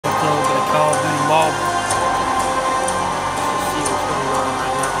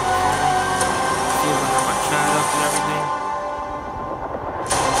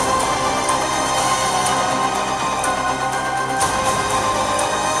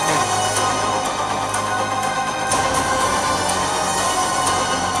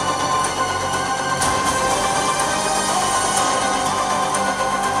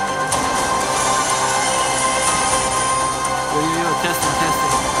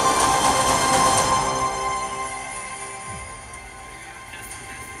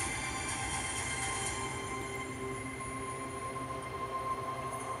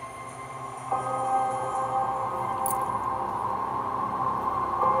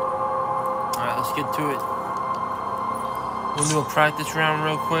let's get to it. We'll do a practice round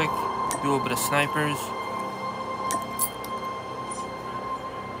real quick. Do a bit of snipers.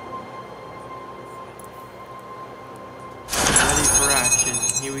 Ready for action.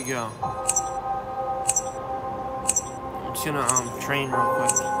 Here we go. I'm just gonna train real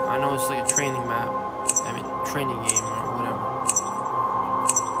quick. I know it's like a training map. I mean, training game or whatever.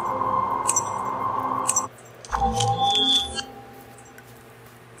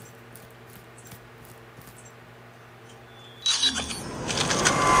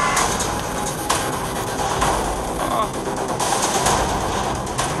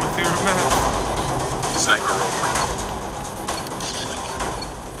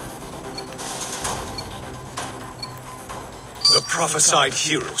 The prophesied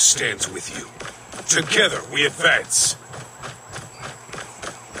hero stands with you. Together we advance.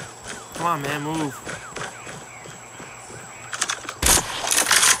 Come on, man, move.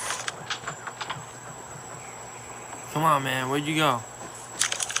 Come on, man, where'd you go?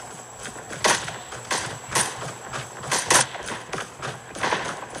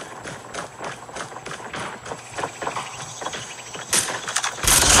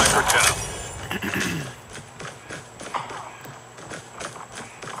 Sniper down.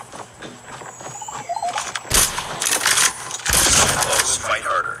 Fight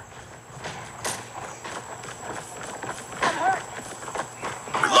harder.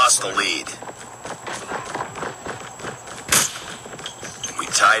 We lost the lead. We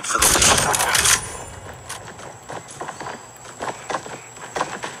tied for the lead.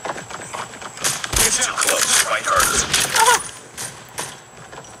 It's too close. Fight harder.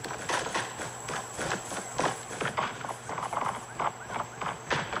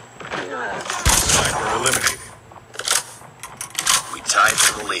 Sniper eliminated. Tied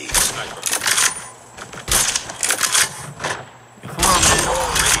for the lead. Come on, man.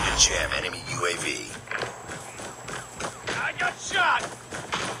 Ready to jam enemy UAV. I got shot!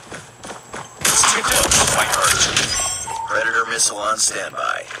 It's too close. Fight harder. Predator missile on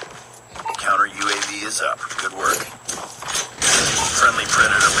standby. Counter UAV is up. Good work. Friendly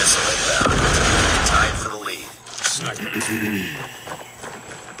Predator missile inbound. Tied for the lead. Sniper.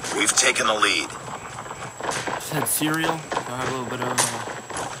 We've taken the lead. Just had cereal. I have a little bit of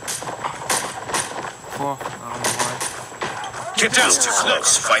cough. I don't know why. Get down. It's too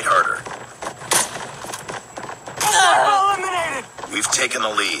close. Fight harder. Eliminated. We've taken the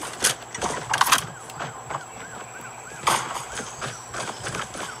lead.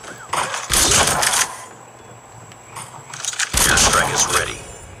 Airstrike is ready.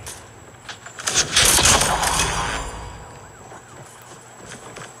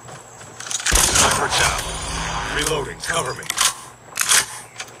 Sniper down. Reloading. Cover me.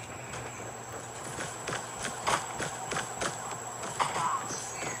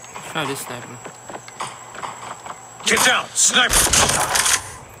 Try this sniper. Get down! Sniper!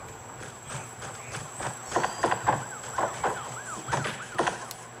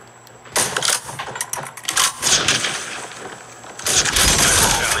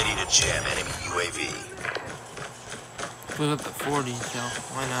 Ready to jam enemy UAV. Put up the 40, so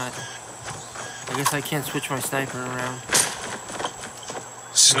why not? I guess I can't switch my sniper around.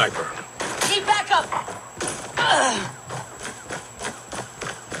 Sniper. Keep back up!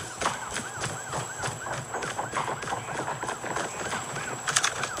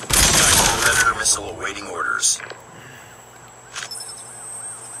 Predator missile awaiting orders.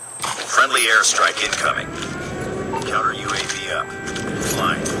 Friendly airstrike incoming. Counter UAV up.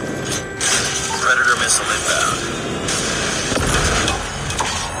 Flying. Predator missile inbound.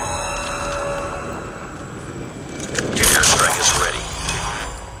 Airstrike is ready.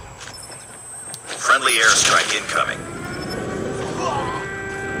 Friendly airstrike incoming.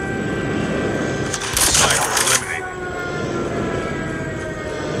 Sniper eliminated.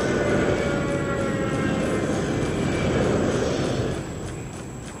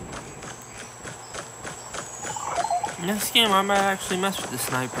 Next game, I might actually mess with the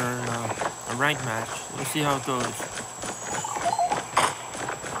sniper in a rank match. We'll see how it goes.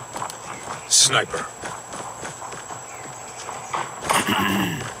 Sniper.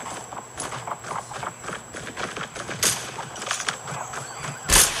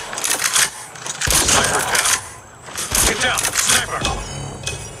 Sniper down. Get down. Sniper.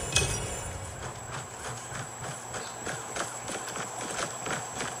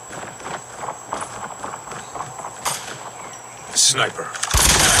 Sniper.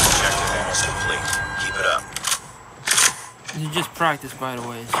 Objective almost complete. Keep it up. This is just practice, by the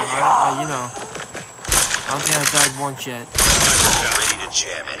way, so I don't think I've died once yet. Ready to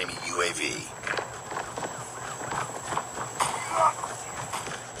jam enemy UAV.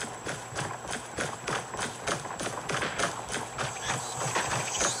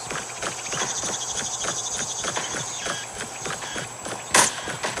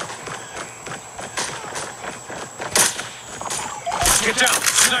 Watch out!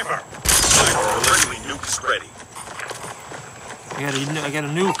 Sniper! Friendly nuke is ready. I got a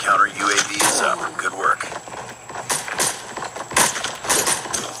nuke. Counter UAV is up. Good work.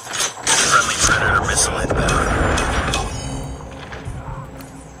 Friendly Predator missile inbound.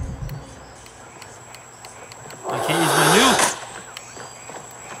 I can't use my nuke.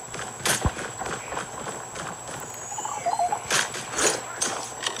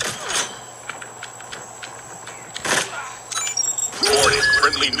 Warning,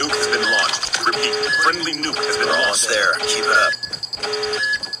 friendly nuke has been launched. Repeat, friendly nuke has been We're launched. almost there. Keep it up.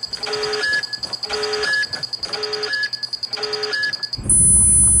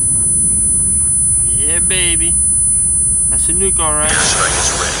 Yeah, baby. That's a nuke, alright. Airstrike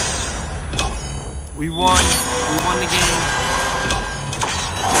is ready. We won. We won the game.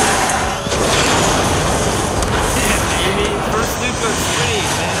 Yeah, baby. First nuke of stream,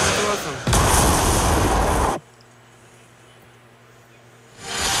 man. That's awesome.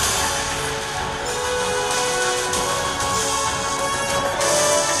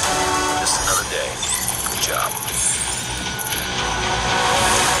 Just another day. Good job.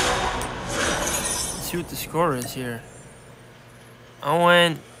 Let's see what the score is here. I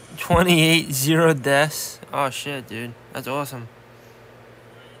went 28-0 deaths. Oh shit, dude. That's awesome.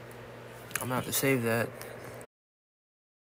 I'm gonna have to save that.